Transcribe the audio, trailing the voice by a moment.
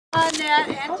Annette,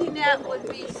 Auntie Nat would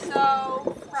be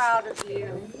so proud of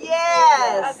you.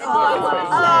 Yes.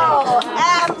 Oh,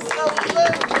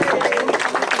 absolutely.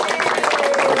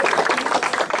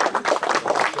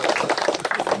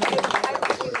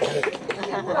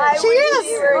 She is.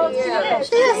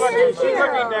 She's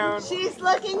looking down. She's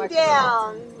looking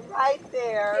down. Right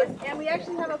there. And we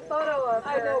actually have a photo of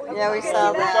her. Yeah, we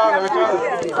saw that.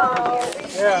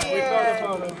 Yeah, we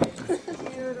saw the photo.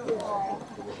 Beautiful.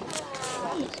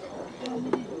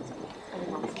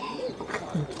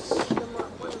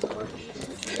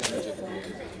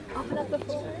 Open up the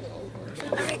folder. I'm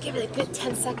going to give it a good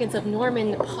 10 seconds of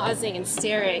Norman pausing and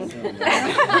staring.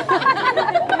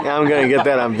 Yeah, I'm going to get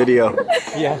that on video.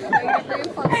 Yeah.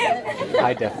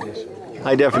 High definition.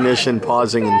 High definition,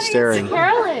 pausing and staring.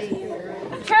 Carolyn!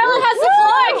 Carolyn has the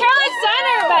floor! Carolyn's done,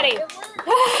 everybody!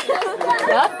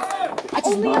 Yep. I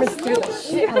just Norman threw the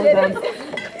shit out of them.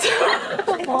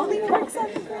 Only works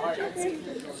on the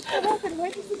graduates. Come up and where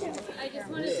did you go? I just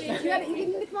want to say You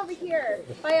need to come over here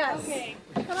by us. Okay.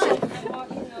 Come on. I'm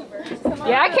walking over.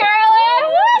 Yeah, Carolyn!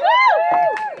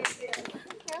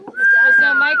 There's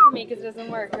no mic for me because it doesn't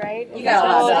work, right? You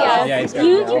got Yeah, he's got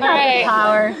You do have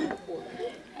power.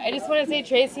 I just want to say,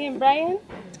 Tracy and Bryon,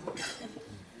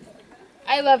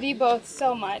 I love you both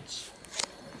so much.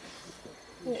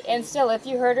 And still, if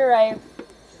you hurt her, I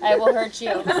will hurt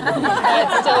you.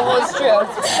 That still holds true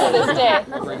to this day.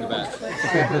 Bring it back.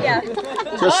 Yeah.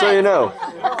 Just so you know.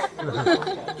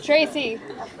 Tracy,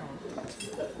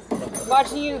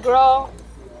 watching you grow,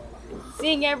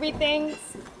 seeing everything,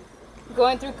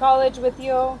 going through college with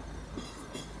you,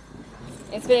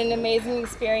 it's been an amazing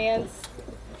experience.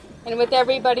 And with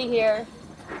everybody here,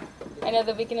 I know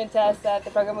that we can attest that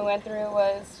the program we went through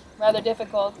was rather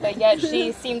difficult, but yet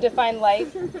she seemed to find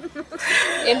life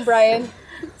in Bryon,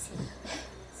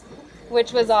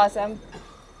 which was awesome.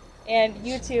 And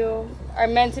you two are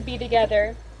meant to be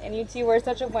together, and you two are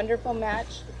such a wonderful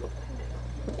match.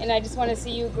 And I just want to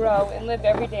see you grow and live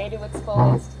every day to its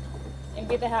fullest and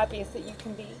be the happiest that you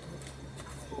can be.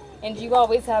 And you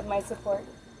always have my support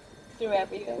through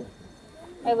everything.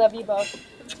 I love you both.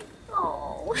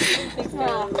 Oh.